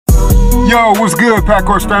Yo, what's good, Pack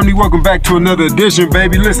Horse family? Welcome back to another edition,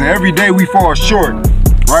 baby. Listen, every day we fall short,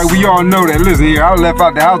 right? We all know that. Listen here, I left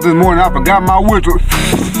out the house this morning, I forgot my whistle.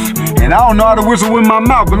 And I don't know how to whistle with my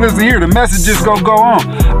mouth, but listen here, the message just gonna go on.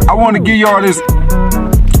 I want to give y'all this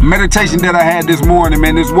meditation that I had this morning,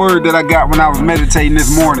 man. This word that I got when I was meditating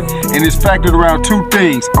this morning. And it's factored around two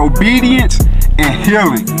things: obedience and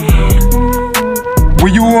healing.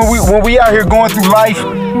 When we out here going through life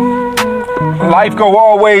go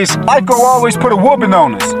always put a whooping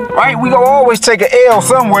on us, right? We go always take an L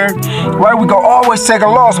somewhere, right? We go always take a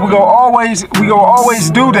loss. We go always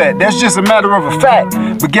do that. That's just a matter of a fact.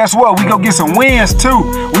 But guess what? We go get some wins too.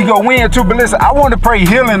 We go win too. But listen, I want to pray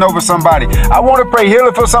healing over somebody. I want to pray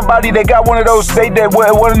healing for somebody that got one of those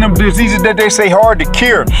one of them diseases that they say hard to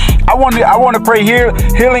cure. I want to pray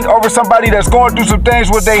healing over somebody that's going through some things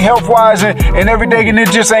with their health wise and everything, and it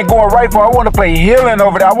just ain't going right for. I want to pray healing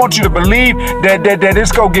over that. I want you to believe that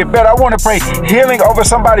it's gonna get better. I want to pray healing over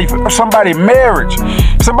somebody marriage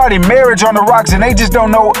on the rocks, and they just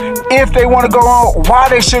don't know if they want to go on, why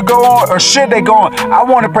they should go on, or should they go on. I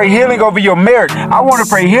want to pray healing over your marriage. I want to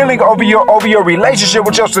pray healing over your relationship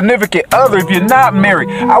with your significant other if you're not married.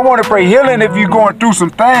 I want to pray healing if you're going through some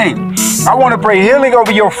things. I want to pray healing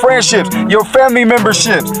over your friendships, your family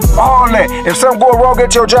memberships, all that. If something go wrong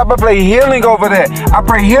at your job, I pray healing over that. I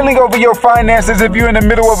pray healing over your finances if you're in the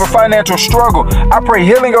middle of a financial struggle. I pray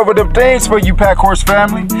healing over them things for you, Pack Horse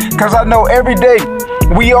family, because I know every day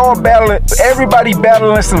we all everybody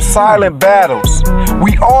battling some silent battles.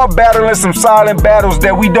 We all battling some silent battles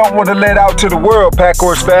that we don't want to let out to the world, Pack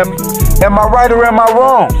Horse family. Am I right or am I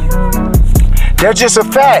wrong? That's just a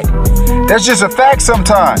fact. That's just a fact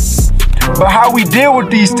sometimes. But how we deal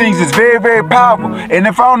with these things is very, very powerful. And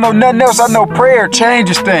if I don't know nothing else, I know prayer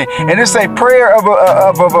changes things. And it's a prayer of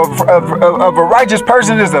a righteous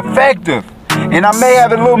person is effective. And I may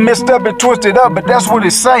have it a little messed up and twisted up, but that's what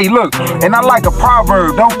it say. Look, and I like a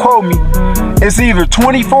proverb, don't quote me. It's either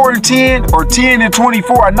 24 and 10 or 10 and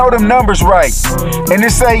 24. I know them numbers right. And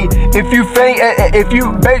it say, if you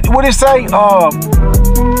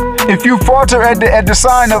falter at the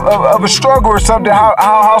sign of a struggle or something,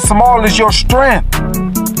 how small is your strength?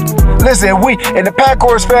 Listen, we in the Pack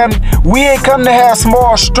Horse family, we ain't come to have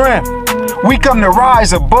small strength. We come to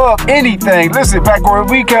rise above anything. Listen, Pack Horse,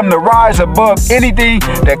 we come to rise above anything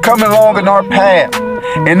that come along in our path.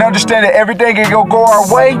 And understand that everything can go our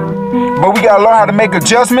way, but we gotta learn how to make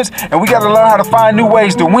adjustments, and we gotta learn how to find new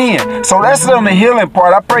ways to win. So that's on the healing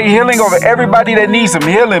part. I pray healing over everybody that needs some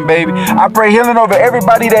healing, baby. I pray healing over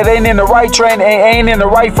everybody that ain't in the right train, ain't in the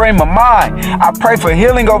right frame of mind. I pray for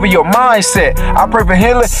healing over your mindset. I pray for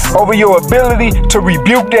healing over your ability to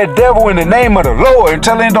rebuke that devil in the name of the Lord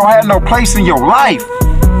until it don't have no place in your life.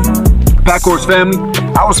 Pack Horse family,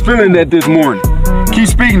 I was feeling that this morning. Keep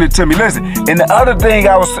speaking it to me. Listen, and the other thing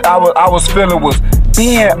I was feeling was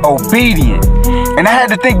being obedient. And I had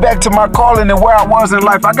to think back to my calling and where I was in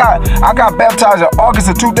life. I got baptized in August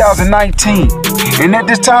of 2019. And at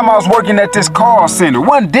this time I was working at this call center.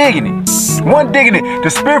 Wasn't digging it. The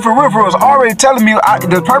Spirit for River was already telling me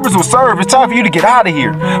the purpose will serve. It's time for you to get out of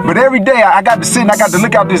here. But every day I got to sit and I got to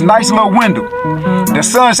look out this nice little window. The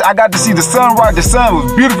sun, I got to see the sunrise. The sun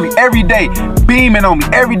was beautifully every day, beaming on me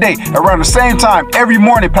every day around the same time, every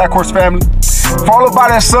morning, Pack Horse family. Followed by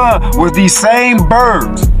that sun was these same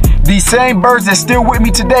birds. These same birds that's still with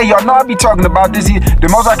me today. Y'all know I be talking about this. The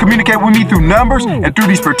most I communicate with me through numbers and through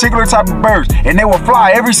these particular type of birds. And they will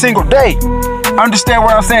fly every single day. Understand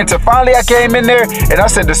what I'm saying? Till finally I came in there and I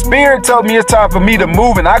said, the Spirit told me it's time for me to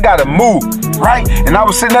move, and I gotta move, right? And I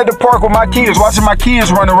was sitting at the park with my kids, watching my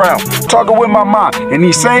kids run around, talking with my mom, and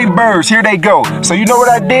these same birds, here they go. So you know what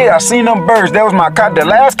I did? I seen them birds. That was the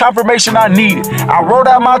last confirmation I needed. I wrote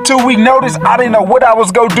out my 2-week notice. I didn't know what I was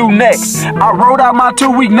gonna do next. I wrote out my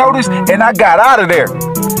 2-week notice and I got out of there.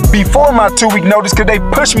 Before my 2-week notice, because they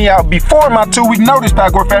pushed me out before my 2-week notice,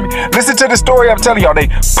 Pack Horse family. Listen to the story I'm telling y'all. They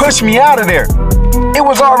pushed me out of there. It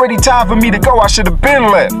was already time for me to go. I should have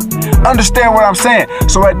been left. Understand what I'm saying?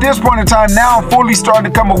 So at this point in time, now I'm fully starting to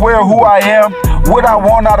become aware of who I am, what I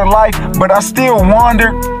want out of life, but I still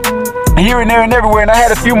wander here and there and everywhere, and I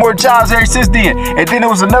had a few more jobs ever since then. And then there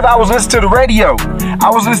was another, I was listening to the radio.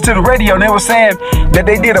 And they were saying that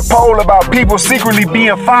they did a poll about people secretly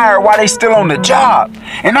being fired while they still on the job.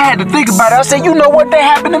 And I had to think about it. I said, you know what? That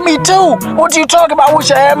happened to me too. What you talking about? I wish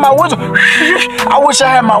I had my whistle. I wish I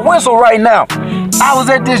had my whistle right now. I was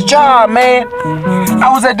at this job, man. I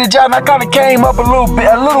was at this job, and I kind of came up a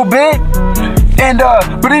little bit.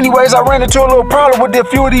 But anyways, I ran into a little problem with a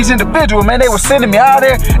few of these individuals, man. They were sending me out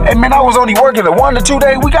there, and man, I was only working a 1 to 2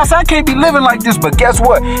 day week. I said, I can't be living like this. But guess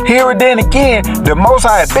what? Here and then again, the Most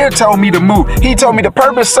High had been told me to move. He told me the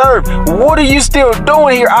purpose served. What are you still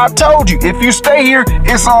doing here? I told you, if you stay here,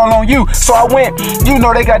 it's all on you. So I went, you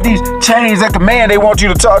know, they got these chains of command they want you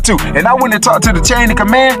to talk to. And I went and talked to the chain of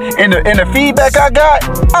command, and the feedback I got,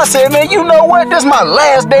 I said, man, you know what? This is my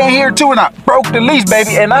last day here too, and I broke the lease,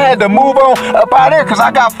 baby. And I had to move on up out there because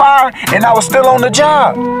I got fired and I was still on the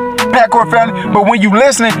job. Packard family, but when you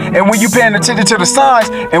listening and when you paying attention to the signs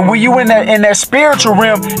and when you in that spiritual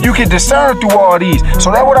realm, you can discern through all these.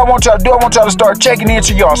 So that's what I want y'all to do. I want y'all to start checking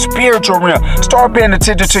into your spiritual realm. Start paying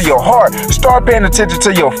attention to your heart. Start paying attention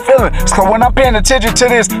to your feelings. So when I'm paying attention to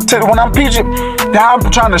this, when I'm preaching, now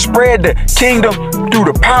I'm trying to spread the kingdom through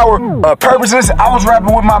the power of purposes. I was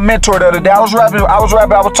rapping with my mentor the other day. I was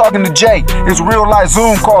talking to Jay. It's real life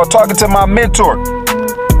Zoom call, talking to my mentor.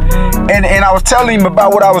 And I was telling him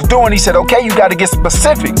about what I was doing. He said, okay, you got to get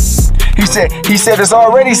specific. He said there's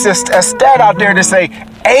already a stat out there to say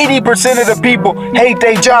 80% of the people hate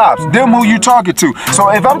their jobs. Them who you talking to. So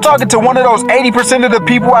if I'm talking to one of those 80% of the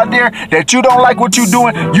people out there that you don't like what you're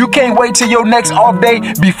doing, you can't wait till your next off day.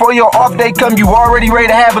 Before your off day come, you already ready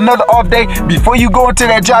to have another off day. Before you go into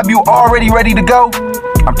that job, you already ready to go.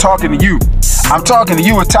 I'm talking to you. I'm talking to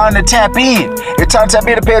you. It's time to tap in. It's time to tap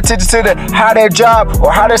in to pay attention to how that job or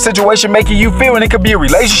how that situation making you feel. And it could be a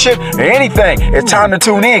relationship or anything. It's time to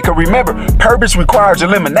tune in. Because remember, purpose requires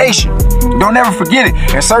elimination. Don't ever forget it.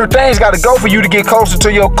 And certain things got to go for you to get closer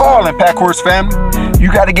to your calling, Packhorse family.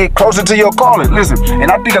 You got to get closer to your calling. Listen, and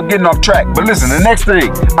I think I'm getting off track. But listen, the next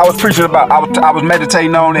thing I was preaching about, I was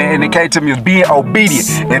meditating on, and it came to me, was being obedient.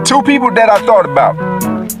 And two people that I thought about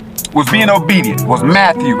was being obedient was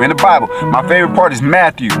Matthew in the Bible. My favorite part is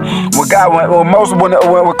Matthew. When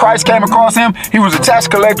Christ came across him, he was a tax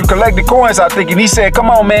collector, collected coins, I think, and he said, come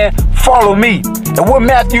on, man, follow me. And what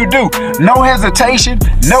Matthew do? No hesitation,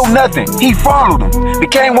 no nothing. He followed him,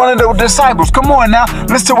 became one of the disciples. Come on now,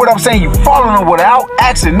 listen to what I'm saying. You follow him without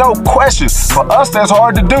asking no questions. For us, that's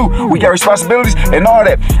hard to do. We got responsibilities and all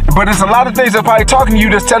that. But there's a lot of things that probably talking to you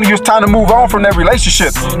that's telling you it's time to move on from that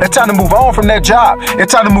relationship. It's time to move on from that job.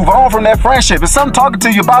 It's time to move on from that friendship. It's something talking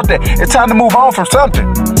to you about that. It's time to move on from something,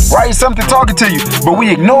 right? Something talking to you, but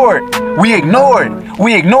we ignore it. We ignore it.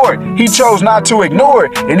 We ignore it. He chose not to ignore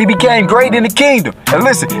it, and he became great in the kingdom. And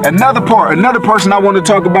listen, another person I want to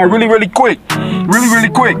talk about really quick,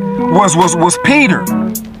 was Peter.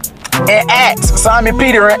 In Acts, Simon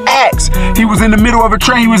Peter in Acts, he was in the middle of a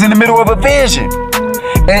train. He was in the middle of a vision.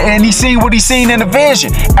 And he seen what he seen in the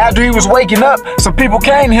vision. After he was waking up, some people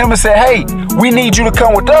came to him and said, hey, we need you to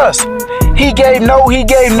come with us. He gave no,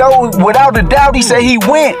 without a doubt, he said he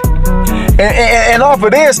went. And off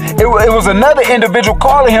of this, it was another individual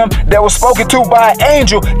calling him that was spoken to by an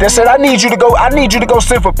angel that said, I need you to go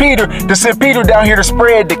send for Peter, to send Peter down here to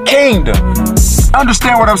spread the kingdom.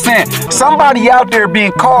 Understand what I'm saying? Somebody out there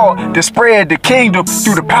being called to spread the kingdom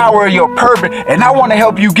through the power of your purpose. And I want to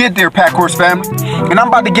help you get there, Packhorse family. And I'm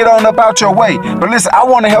about to get on up out your way. But listen, I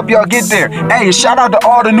want to help y'all get there. Hey, shout out to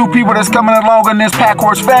all the new people that's coming along in this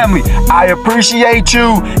Packhorse family. I appreciate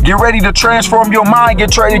you. Get ready to transform your mind.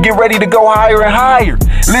 Get ready to go higher and higher.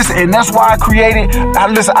 Listen, and that's why I created,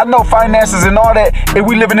 I know finances and all that, and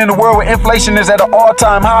we living in a world where inflation is at an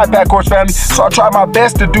all-time high, Packhorse family. So I try my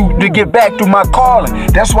best to get back through my calling.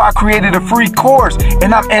 That's why I created a free course,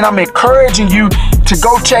 and I'm encouraging you to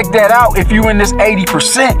go check that out if you in this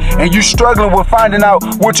 80% and you struggling with finding out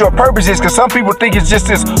what your purpose is, because some people think it's just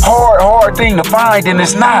this hard thing to find, and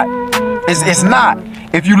it's not. It's not.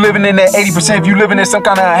 If you living in that 80%, if you living in some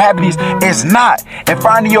kind of unhappiness, it's not. And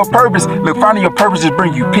finding your purpose, look, finding your purpose just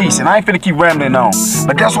bring you peace. And I ain't finna keep rambling on.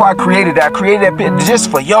 But that's why I created that. I created that bit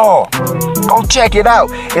just for y'all. Go check it out.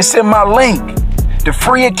 It's in my link. The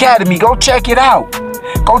Free Academy. Go check it out.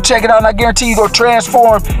 Go check it out, and I guarantee you go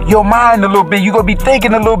transform your mind a little bit. You're going to be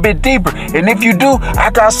thinking a little bit deeper. And if you do,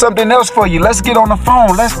 I got something else for you. Let's get on the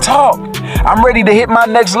phone. Let's talk. I'm ready to hit my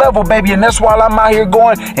next level, baby. And that's why I'm out here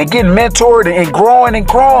going and getting mentored and growing and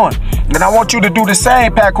growing. And I want you to do the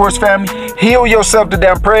same, Packhorse family. Heal yourself today.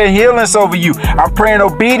 I'm praying healings over you. I'm praying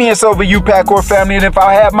obedience over you, Packhorse family. And if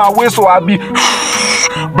I had my whistle, I'd be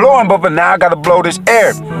blowing. But for now, I got to blow this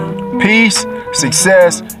air. Peace,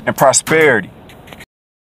 success, and prosperity.